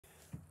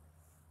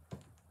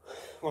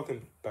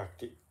Welcome back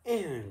to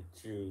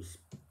Andrew's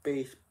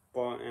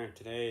Baseball, and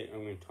today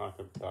I'm going to talk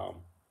about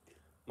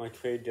my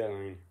trade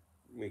deadline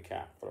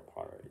recap for the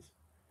Padres.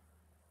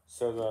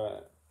 So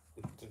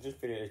this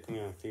video is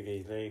coming out 3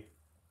 days late.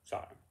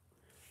 Sorry,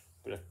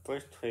 but the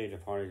first trade the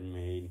Padres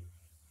made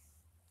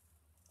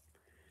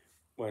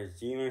was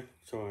Zima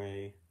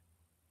Choi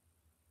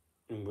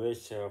and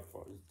Brazil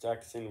for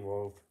Jackson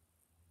Wolf,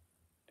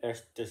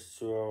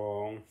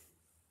 Estesuro,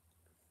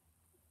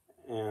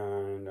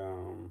 and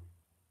then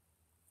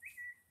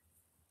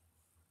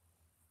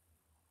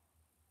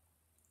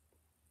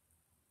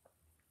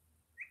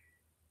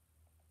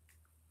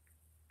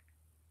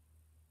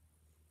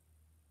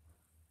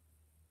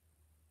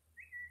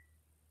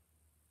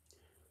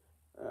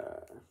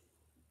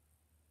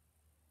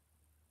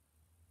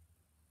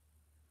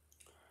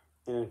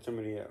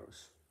somebody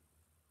else.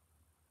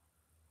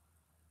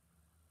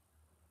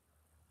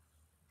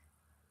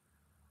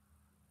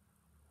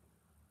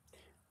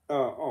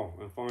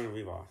 And finally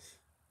Rivas.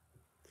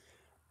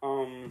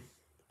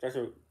 That's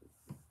a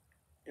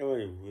It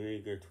was a really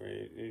good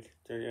trade.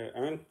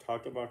 I'm going to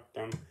talk about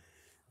them.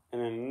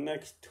 And then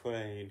next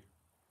trade,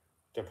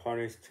 the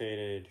Padres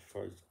traded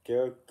for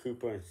Garrett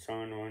Cooper and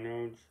Sean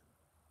Reynolds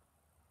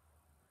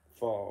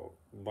for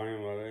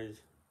Brian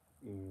Weathers.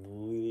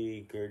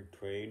 Really good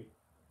trade.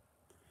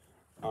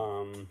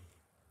 And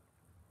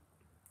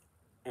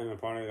the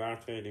Padres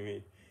last trade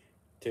they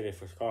traded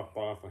for Scott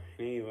Ball for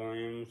Henry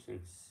Williams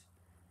and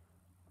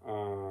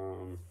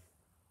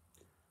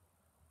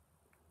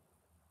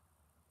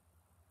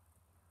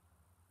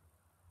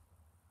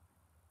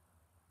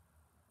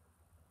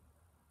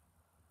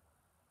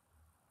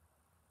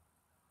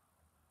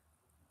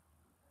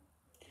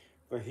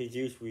for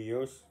Jesus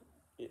Rios.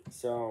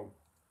 So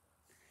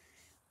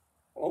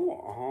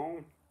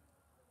overall,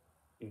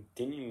 it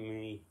didn't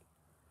make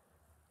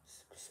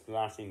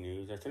splashing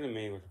news. I should have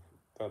made it,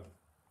 but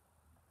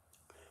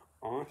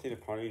honestly, the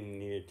Padres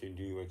needed to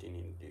do what they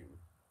needed to do.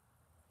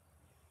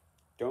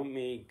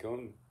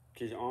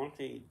 Because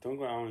honestly, don't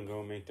go out and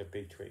go make the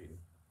big trade.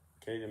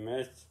 Okay, the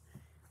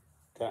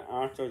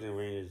Astros and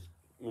Rangers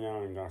went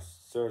out and got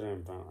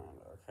Southern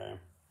Verlander, okay?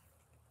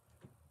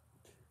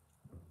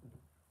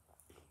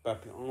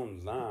 But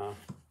beyond that,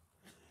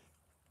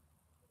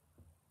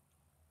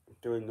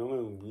 there was no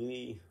one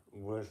really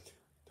worth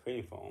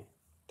trading for.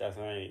 That's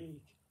like,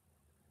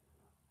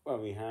 well,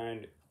 we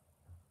had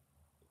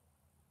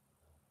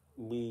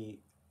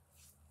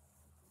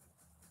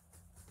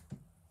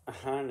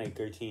a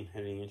good team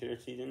heading into the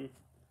season,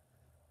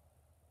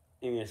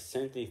 and we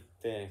essentially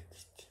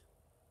fixed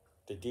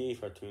the DH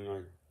platoon,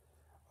 or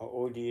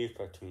old DH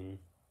platoon,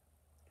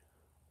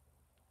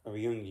 or a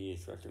young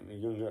DH platoon, a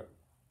younger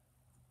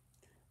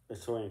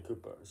Troy and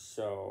Cooper.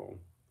 So,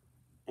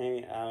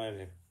 Amy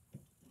Allen,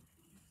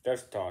 their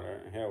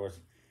starter, and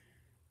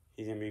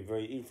he's going to be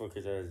very equal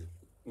because there's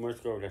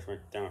Musgrove that's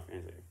went down for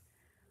injury.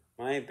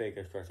 My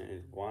biggest question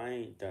is,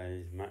 why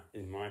is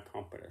my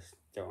Company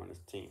still on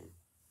this team?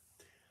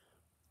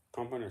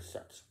 Company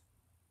sucks.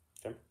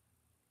 Okay?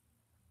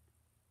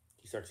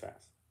 He sucks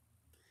ass.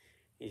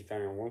 He's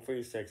batting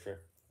 146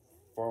 for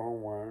 4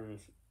 home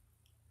runs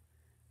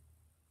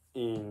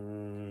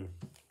in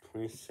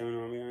 27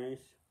 RBIs.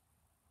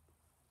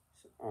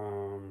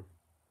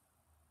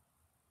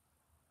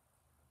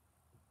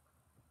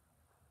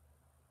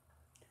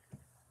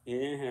 He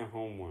didn't have a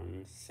home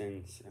run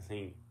since, I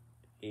think,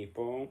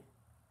 April.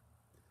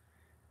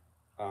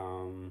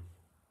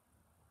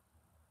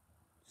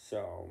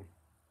 So,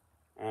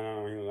 I don't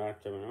know when he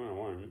left him another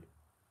one.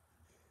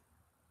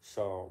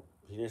 So,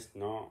 he's just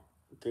not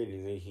good.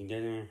 He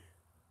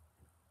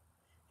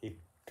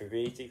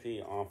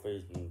basically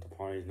offers the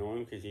Padres no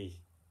one because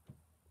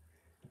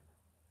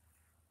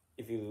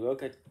if you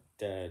look at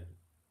the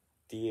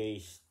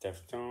DH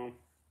depth chart,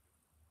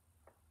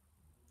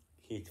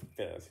 he's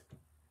fifth.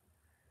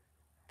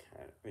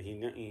 Okay, but he's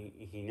not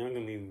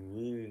gonna be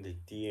really the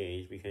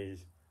DH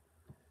because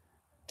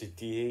the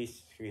DH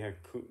we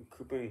have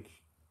Cooper and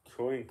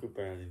Troy and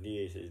Cooper as the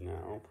DHs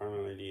now,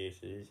 primarily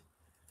DHs,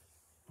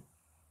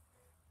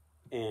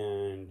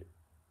 and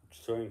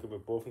Troy and Cooper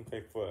both can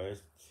play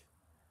first.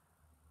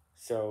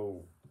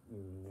 So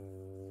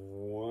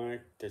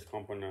what does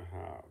Company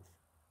have?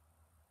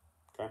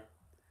 Okay.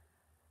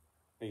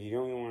 Like, you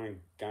don't want a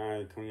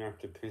guy coming up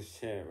to pinch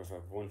hit with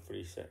a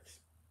 146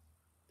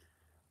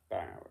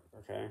 bat,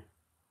 okay?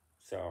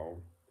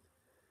 So,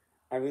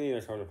 I really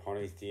just hope the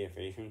Padres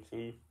DFA him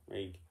soon.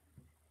 Like,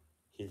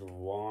 his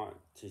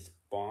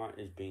spot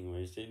is being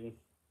wasted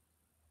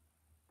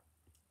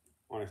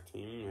on his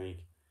team.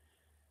 Like,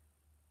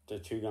 the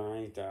two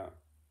guys that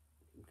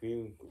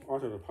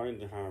also the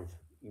Padres have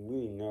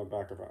really no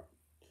backup.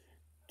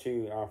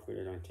 Two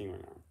outfielders on the team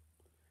right now.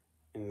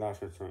 And that's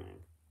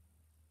concerning.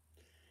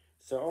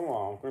 So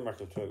overall, going back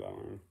to the trade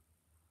line,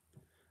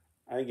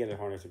 I get it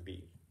hard as a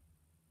B.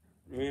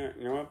 You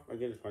know what? I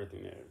get it hard to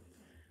negative.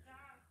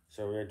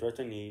 So we addressed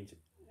the needs,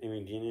 and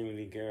we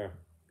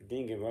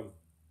didn't give up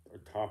our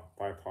top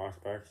 5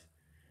 prospects.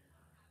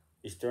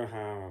 you still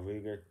have a really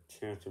good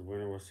chance to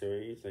win a World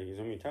Series. Like, it's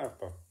gonna be tough,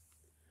 but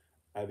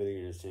I believe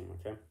in this team.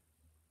 Okay,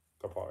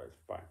 go Padres.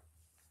 Bye.